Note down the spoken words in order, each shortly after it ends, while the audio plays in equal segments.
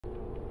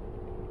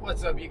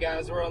What's up, you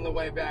guys? We're on the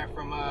way back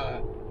from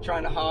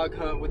trying to hog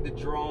hunt with the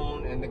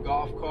drone and the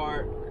golf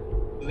cart.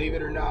 Believe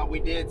it or not,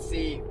 we did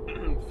see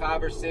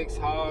 5 or 6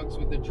 hogs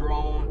with the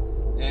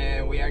drone,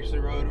 and we actually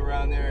rode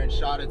around there and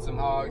shot at some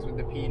hogs with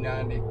the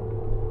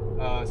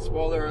P90.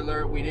 Spoiler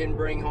alert, we didn't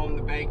bring home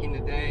the bacon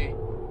today,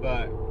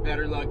 but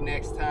better luck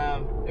next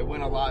time. It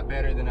went a lot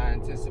better than I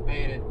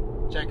anticipated.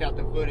 Check out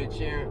the footage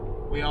here.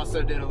 We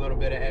also did a little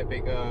bit of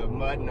epic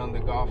mudding on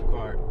the golf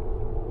cart.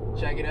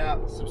 Check it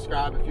out.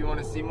 Subscribe if you want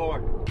to see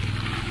more.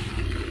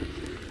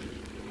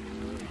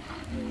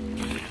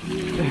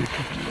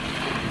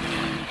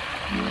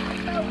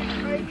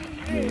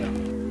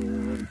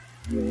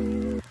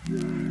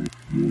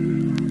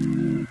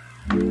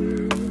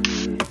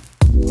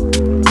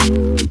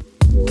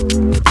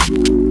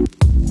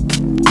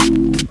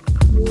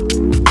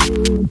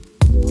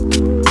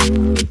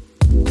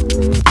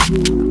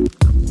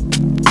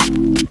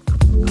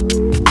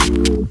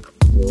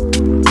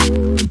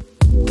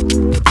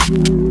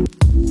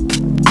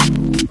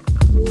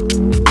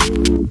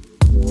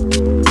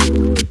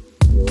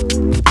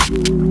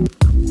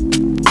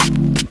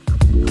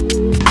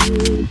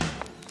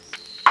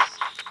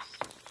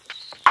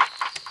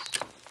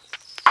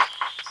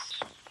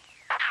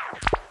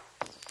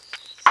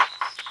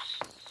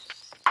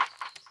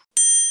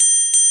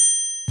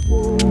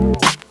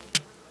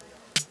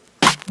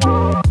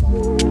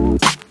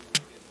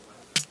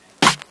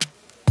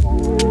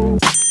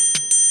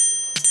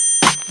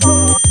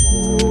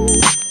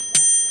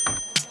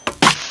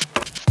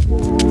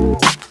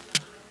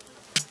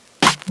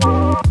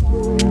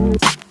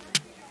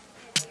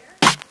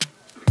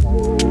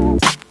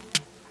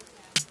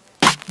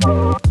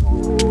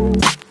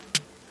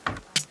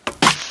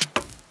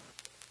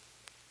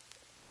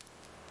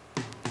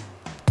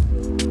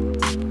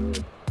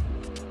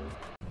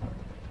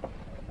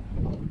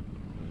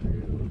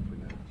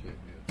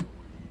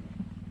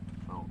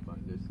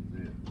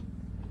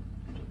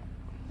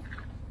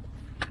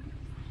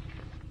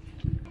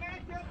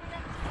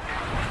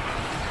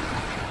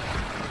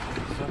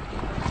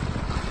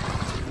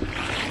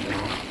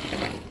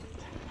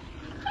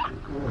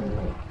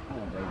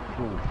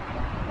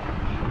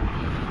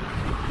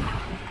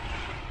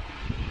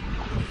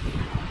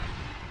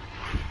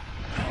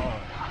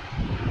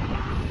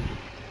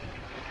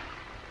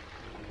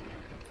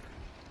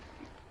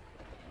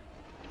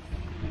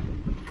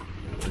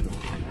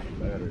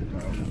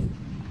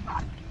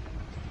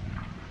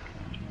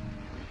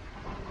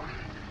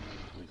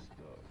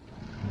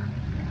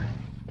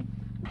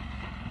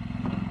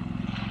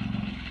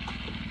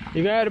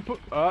 You gotta put,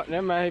 oh,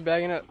 never mind, he's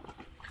backing up.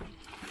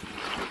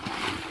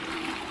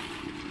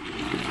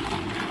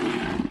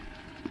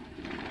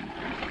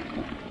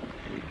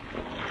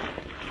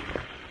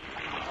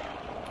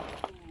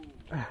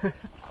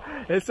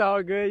 It's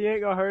all good, you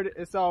ain't gonna hurt it,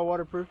 it's all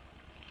waterproof.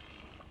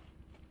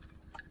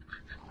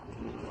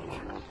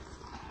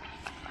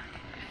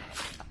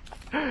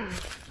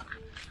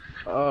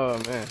 Oh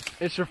man,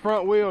 it's your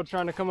front wheel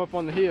trying to come up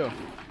on the hill.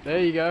 There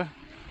you go.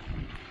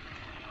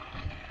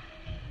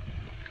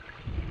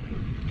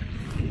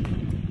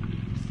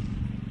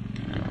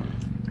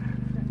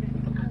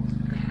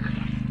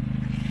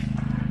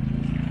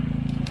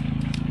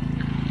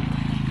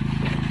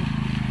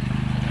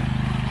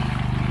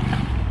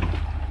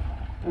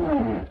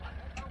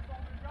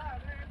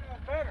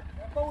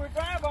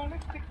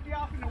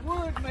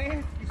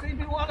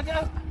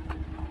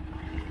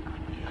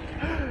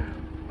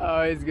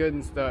 Oh, he's good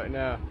and stuck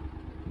now.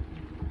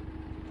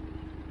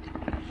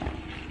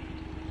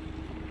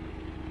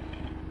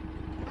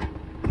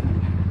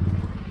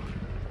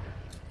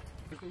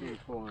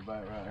 Keep pulling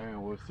back right here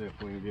and we'll see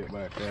if we can get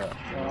back out.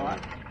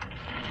 Alright.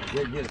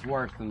 It gets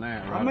worse than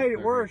that, right? I made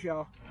it worse,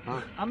 y'all.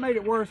 Huh? I made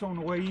it worse on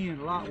the way in,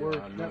 a lot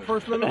worse. That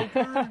first little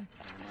turn,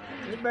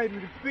 it made me,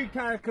 the big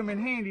tires come in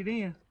handy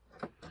then.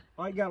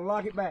 All you gotta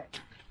lock it back.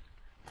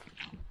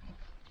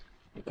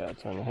 You gotta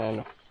turn the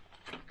handle.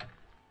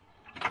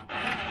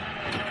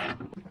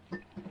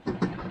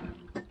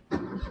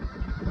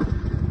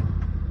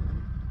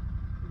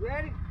 You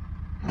ready?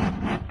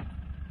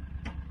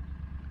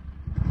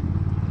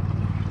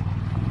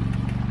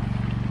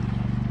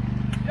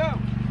 Go!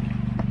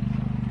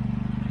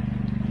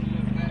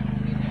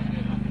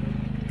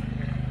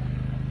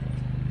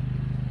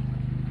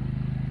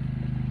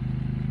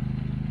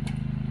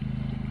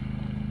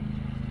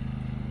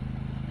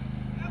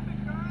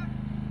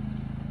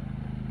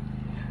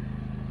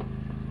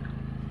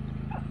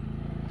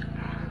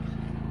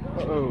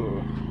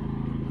 Oh.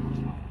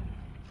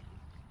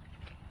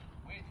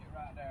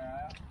 Right there,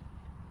 Al.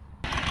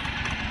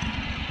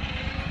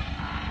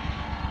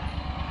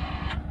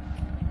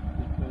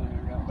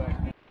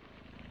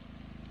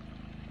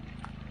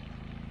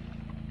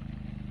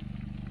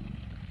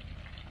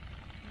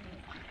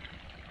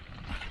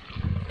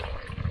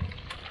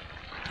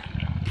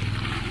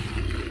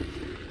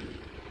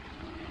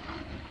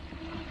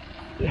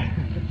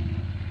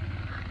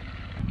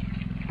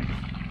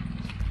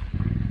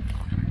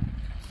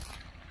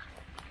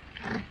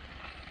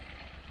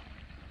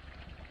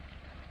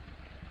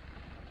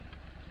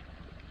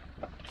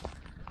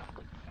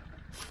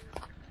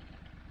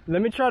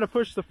 Let me try to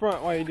push the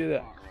front while you do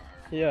that.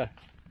 Yeah.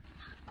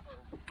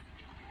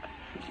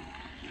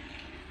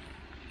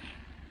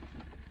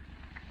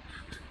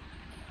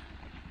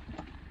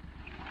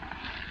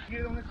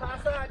 Get on this high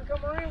side and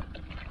come around.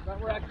 Right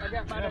where I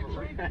got my next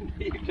tree. I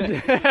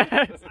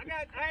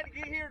had to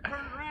get here and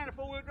turn around. A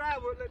four-wheel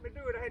drive wouldn't let me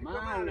do it. I had to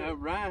come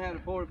out. Ryan had a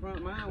 40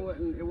 front. Mine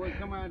wouldn't. It wouldn't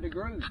come out of the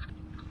groove.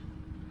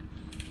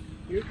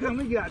 Here come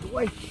we got the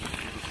way.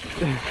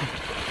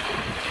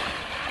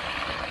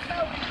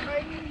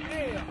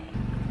 Yeah.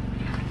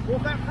 Well,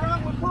 if that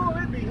front would pull,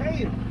 it'd be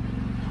hell.